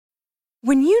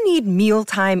When you need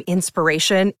mealtime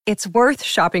inspiration, it's worth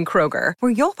shopping Kroger,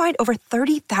 where you'll find over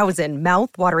 30,000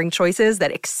 mouth-watering choices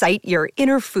that excite your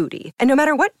inner foodie. And no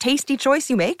matter what tasty choice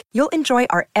you make, you'll enjoy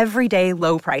our everyday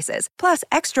low prices, plus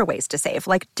extra ways to save,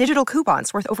 like digital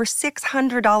coupons worth over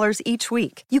 $600 each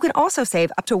week. You can also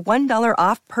save up to $1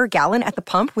 off per gallon at the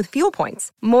pump with fuel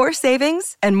points. More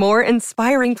savings and more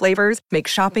inspiring flavors make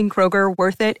shopping Kroger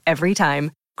worth it every time.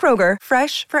 Kroger,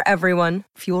 fresh for everyone.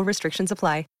 Fuel restrictions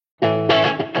apply.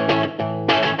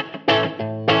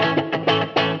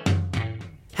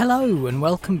 Hello and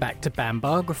welcome back to Band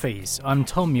Biographies. I'm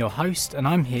Tom, your host, and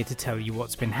I'm here to tell you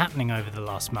what's been happening over the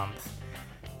last month.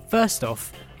 First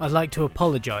off, I'd like to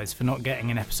apologise for not getting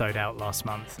an episode out last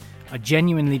month. I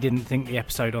genuinely didn't think the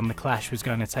episode on The Clash was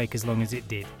going to take as long as it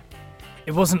did.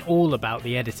 It wasn't all about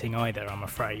the editing either, I'm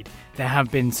afraid. There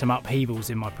have been some upheavals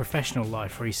in my professional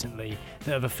life recently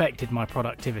that have affected my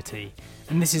productivity,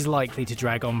 and this is likely to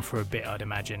drag on for a bit, I'd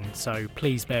imagine, so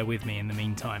please bear with me in the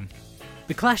meantime.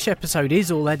 The Clash episode is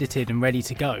all edited and ready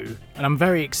to go, and I'm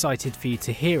very excited for you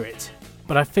to hear it,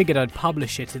 but I figured I'd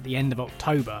publish it at the end of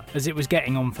October, as it was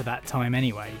getting on for that time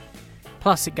anyway.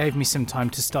 Plus, it gave me some time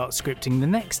to start scripting the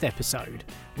next episode,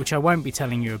 which I won't be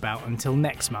telling you about until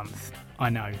next month. I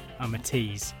know, I'm a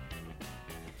tease.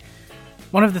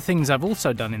 One of the things I've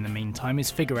also done in the meantime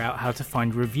is figure out how to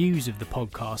find reviews of the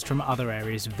podcast from other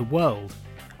areas of the world.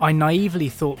 I naively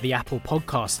thought the Apple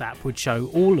Podcast app would show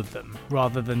all of them,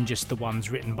 rather than just the ones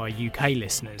written by UK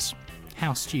listeners.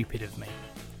 How stupid of me.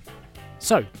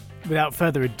 So, without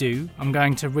further ado, I'm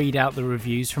going to read out the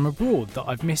reviews from abroad that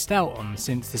I've missed out on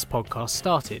since this podcast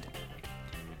started.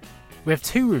 We have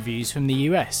 2 reviews from the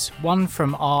US, one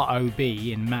from ROB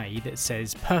in May that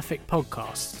says, "Perfect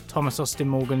podcast. Thomas Austin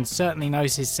Morgan certainly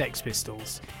knows his Sex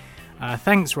Pistols.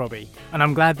 Thanks, Robbie, and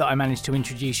I'm glad that I managed to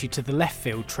introduce you to the Left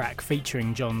Field track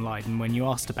featuring John Lydon when you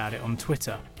asked about it on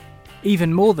Twitter.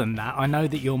 Even more than that, I know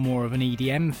that you're more of an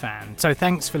EDM fan, so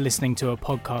thanks for listening to a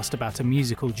podcast about a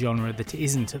musical genre that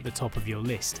isn't at the top of your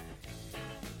list."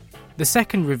 The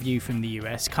second review from the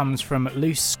US comes from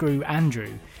Loose Screw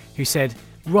Andrew, who said,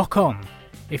 "Rock on.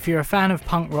 If you're a fan of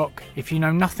punk rock, if you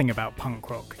know nothing about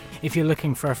punk rock, if you're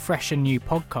looking for a fresh and new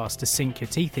podcast to sink your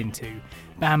teeth into,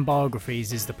 Band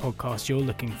Biographies is the podcast you're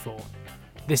looking for.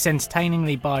 This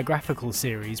entertainingly biographical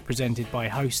series, presented by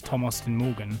host Tom Austin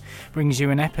Morgan, brings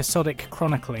you an episodic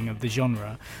chronicling of the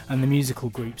genre and the musical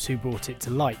groups who brought it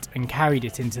to light and carried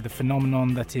it into the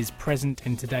phenomenon that is present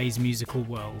in today's musical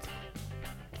world.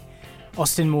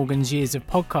 Austin Morgan's years of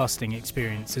podcasting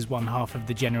experience as one half of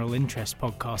the general interest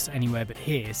podcast Anywhere But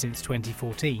Here since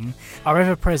 2014 are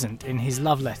ever present in his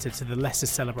love letter to the lesser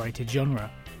celebrated genre.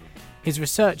 His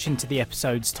research into the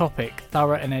episode's topic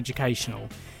thorough and educational,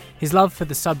 his love for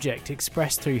the subject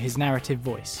expressed through his narrative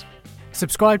voice.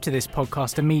 Subscribe to this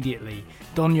podcast immediately,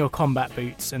 don your combat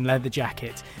boots and leather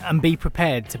jacket, and be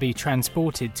prepared to be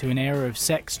transported to an era of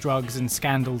sex, drugs and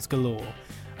scandals galore,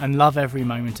 and love every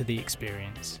moment of the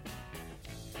experience."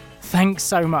 Thanks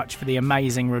so much for the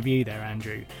amazing review there,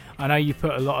 Andrew. I know you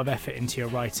put a lot of effort into your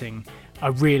writing. I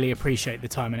really appreciate the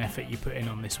time and effort you put in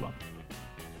on this one.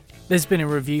 There's been a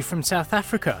review from South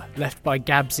Africa, left by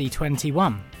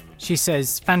Gabsy21. She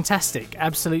says, "Fantastic,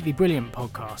 absolutely brilliant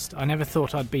podcast. I never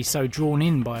thought I'd be so drawn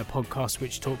in by a podcast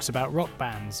which talks about rock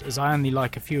bands, as I only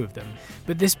like a few of them.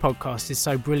 But this podcast is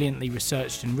so brilliantly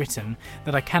researched and written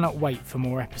that I cannot wait for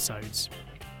more episodes."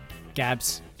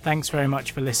 Gabs, thanks very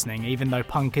much for listening, even though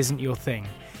punk isn't your thing.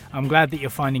 I'm glad that you're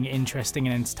finding it interesting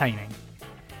and entertaining.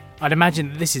 I'd imagine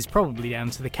that this is probably down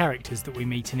to the characters that we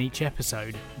meet in each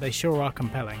episode. They sure are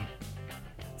compelling.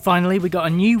 Finally, we got a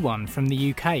new one from the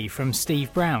UK from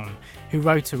Steve Brown, who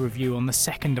wrote a review on the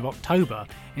 2nd of October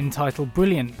entitled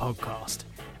 "Brilliant Podcast.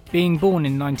 Being born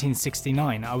in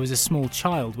 1969, I was a small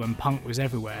child when punk was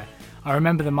everywhere. I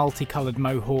remember the multicoloured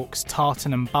mohawks,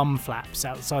 tartan and bum flaps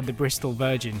outside the Bristol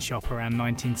Virgin shop around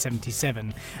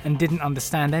 1977 and didn't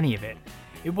understand any of it.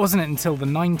 It wasn't until the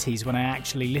 90s when I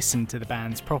actually listened to the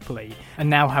bands properly and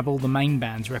now have all the main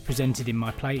bands represented in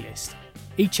my playlist.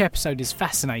 Each episode is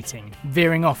fascinating,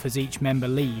 veering off as each member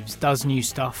leaves, does new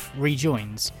stuff,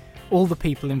 rejoins. All the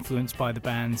people influenced by the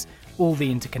bands, all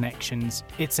the interconnections,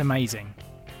 it's amazing.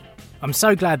 I'm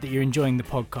so glad that you're enjoying the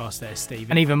podcast there,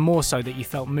 Steve, and even more so that you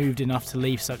felt moved enough to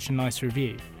leave such a nice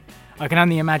review. I can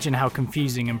only imagine how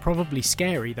confusing and probably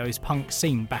scary those punks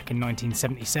seemed back in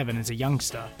 1977 as a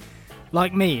youngster.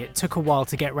 Like me, it took a while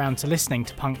to get round to listening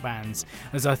to punk bands,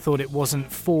 as I thought it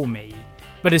wasn't for me.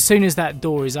 But as soon as that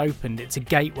door is opened, it's a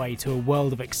gateway to a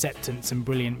world of acceptance and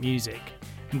brilliant music.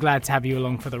 I'm glad to have you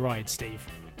along for the ride, Steve.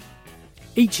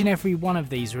 Each and every one of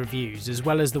these reviews, as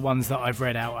well as the ones that I've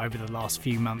read out over the last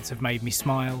few months, have made me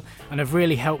smile and have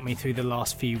really helped me through the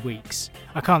last few weeks.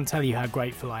 I can't tell you how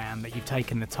grateful I am that you've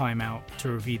taken the time out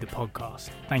to review the podcast.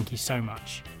 Thank you so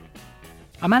much.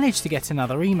 I managed to get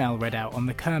another email read out on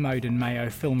the Kermode and Mayo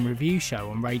film review show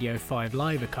on Radio 5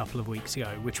 Live a couple of weeks ago,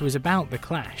 which was about The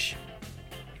Clash.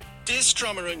 Dear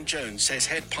Strummer and Jones, says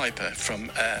Head Piper from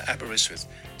Aberystwyth.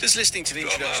 Just listening to the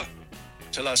introduction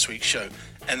to last week's show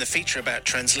and the feature about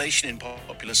translation in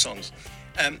popular songs.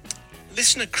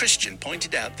 Listener Christian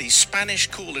pointed out the Spanish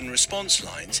call and response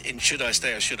lines in Should I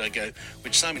Stay or Should I Go,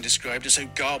 which Simon described as so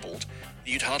garbled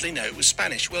that you'd hardly know it was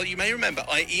Spanish. Well, you may remember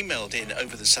I emailed in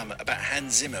over the summer about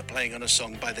Hans Zimmer playing on a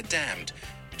song by The Damned,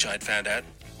 which I'd found out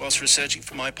whilst researching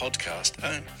for my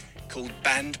podcast called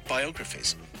Band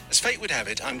Biographies. As fate would have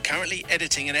it, I'm currently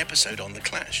editing an episode on The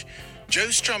Clash. Joe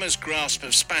Strummer's grasp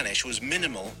of Spanish was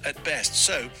minimal at best,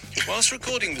 so whilst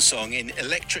recording the song in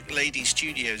Electric Lady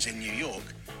Studios in New York,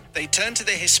 they turned to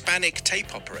their Hispanic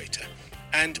tape operator,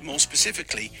 and more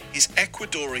specifically, his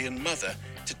Ecuadorian mother,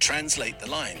 to translate the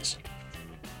lines.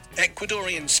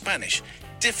 Ecuadorian Spanish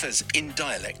differs in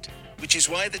dialect, which is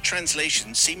why the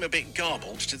translations seem a bit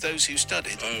garbled to those who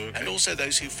studied, and also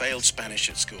those who failed Spanish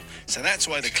at school. So that's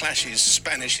why The Clash's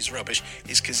Spanish is rubbish,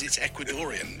 is because it's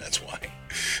Ecuadorian, that's why.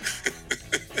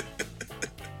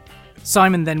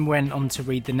 Simon then went on to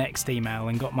read the next email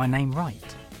and got my name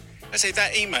right. I say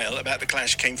that email about The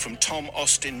Clash came from Tom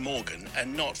Austin Morgan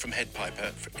and not from Head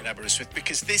Piper in Aberystwyth,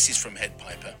 because this is from Head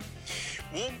Piper.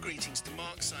 Warm greetings to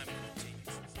Mark, Simon and the team.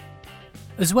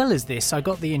 As well as this, I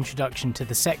got the introduction to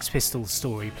the Sex Pistols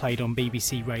story played on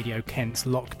BBC Radio Kent's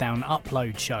Lockdown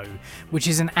Upload show, which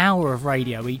is an hour of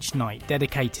radio each night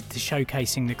dedicated to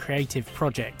showcasing the creative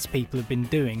projects people have been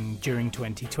doing during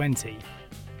 2020.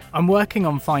 I'm working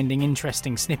on finding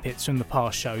interesting snippets from the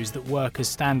past shows that work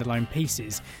as standalone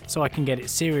pieces so I can get it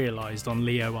serialised on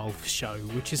Leo Ulf's show,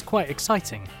 which is quite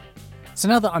exciting. So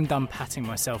now that I'm done patting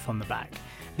myself on the back,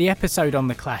 the episode on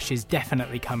The Clash is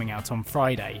definitely coming out on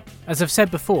Friday. As I've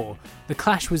said before, The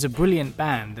Clash was a brilliant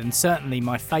band and certainly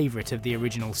my favourite of the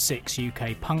original 6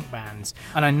 UK punk bands,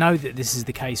 and I know that this is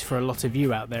the case for a lot of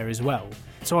you out there as well.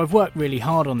 So I've worked really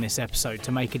hard on this episode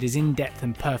to make it as in-depth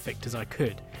and perfect as I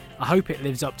could. I hope it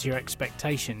lives up to your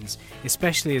expectations,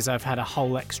 especially as I've had a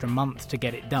whole extra month to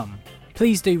get it done.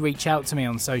 Please do reach out to me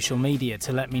on social media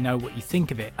to let me know what you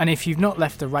think of it, and if you've not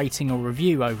left a rating or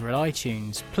review over at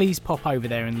iTunes, please pop over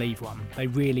there and leave one. They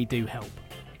really do help.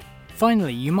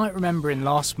 Finally, you might remember in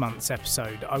last month's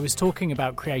episode I was talking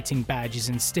about creating badges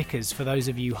and stickers for those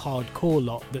of you hardcore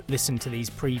lot that listen to these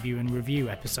preview and review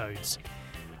episodes.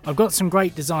 I've got some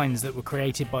great designs that were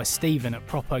created by Stephen at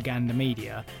Propaganda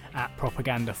Media, at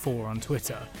Propaganda4 on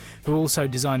Twitter, who also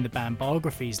designed the Band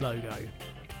Biographies logo.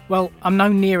 Well, I'm no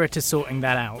nearer to sorting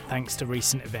that out thanks to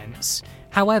recent events.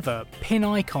 However, Pin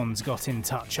Icons got in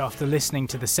touch after listening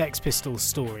to the Sex Pistols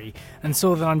story and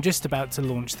saw that I'm just about to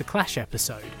launch the Clash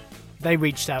episode. They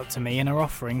reached out to me and are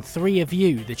offering 3 of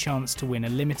you the chance to win a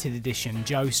limited edition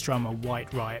Joe Strummer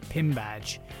White Riot pin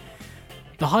badge.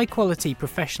 The high-quality,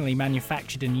 professionally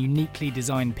manufactured and uniquely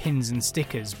designed pins and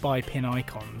stickers by Pin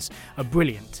Icons are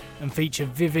brilliant and feature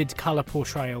vivid colour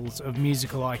portrayals of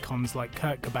musical icons like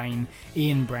Kurt Cobain,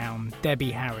 Ian Brown,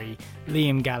 Debbie Harry,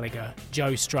 Liam Gallagher,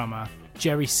 Joe Strummer,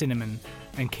 Jerry Cinnamon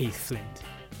and Keith Flint.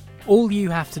 All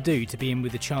you have to do to be in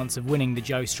with a chance of winning the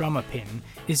Joe Strummer pin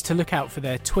is to look out for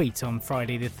their tweet on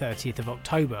Friday the 30th of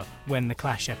October when the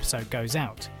Clash episode goes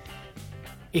out.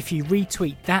 If you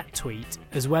retweet that tweet,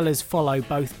 as well as follow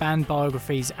both Band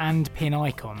Biographies and Pin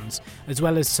Icons, as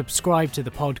well as subscribe to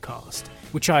the podcast,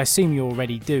 which I assume you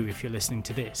already do if you're listening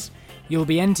to this, you'll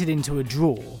be entered into a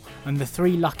draw and the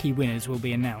 3 lucky winners will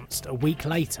be announced a week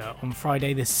later on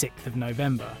Friday the 6th of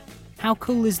November. How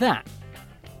cool is that?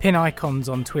 Pin Icons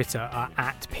on Twitter are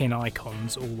at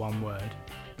PinIcons, all one word,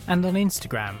 and on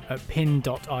Instagram at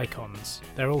pin.icons.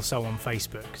 They're also on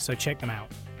Facebook, so check them out.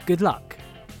 Good luck!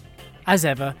 As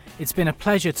ever, it's been a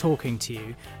pleasure talking to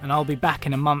you, and I'll be back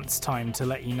in a month's time to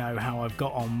let you know how I've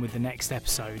got on with the next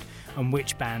episode and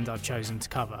which band I've chosen to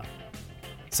cover.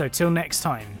 So till next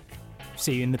time,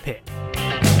 see you in the pit.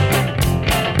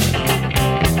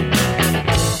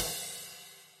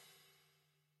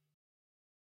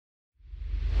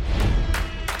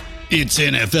 It's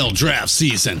NFL draft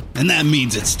season, and that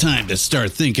means it's time to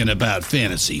start thinking about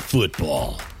fantasy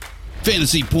football.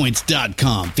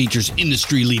 FantasyPoints.com features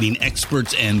industry-leading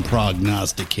experts and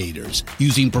prognosticators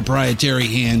using proprietary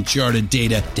hand-charted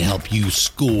data to help you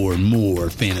score more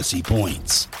fantasy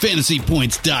points.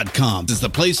 FantasyPoints.com is the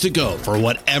place to go for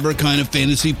whatever kind of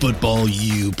fantasy football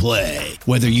you play.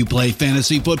 Whether you play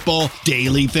fantasy football,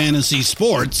 daily fantasy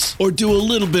sports, or do a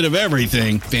little bit of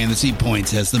everything, Fantasy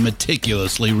Points has the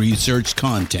meticulously researched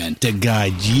content to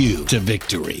guide you to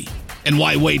victory. And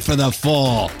why wait for the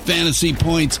fall? Fantasy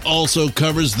Points also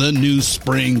covers the new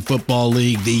spring football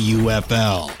league, the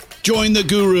UFL. Join the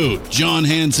guru, John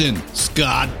Hansen,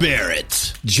 Scott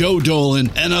Barrett, Joe Dolan,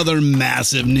 and other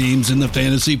massive names in the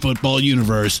fantasy football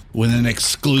universe with an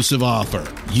exclusive offer.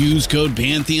 Use code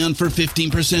Pantheon for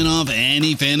 15% off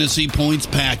any Fantasy Points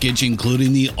package,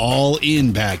 including the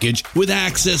all-in package, with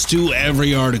access to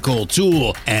every article,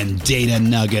 tool, and data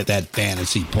nugget that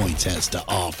Fantasy Points has to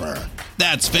offer.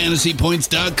 That's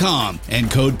FantasyPoints.com and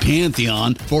code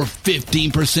Pantheon for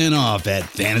 15% off at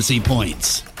Fantasy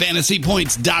Points.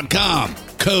 FantasyPoints.com,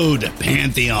 code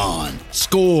Pantheon.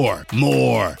 Score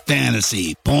more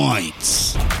fantasy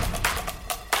points.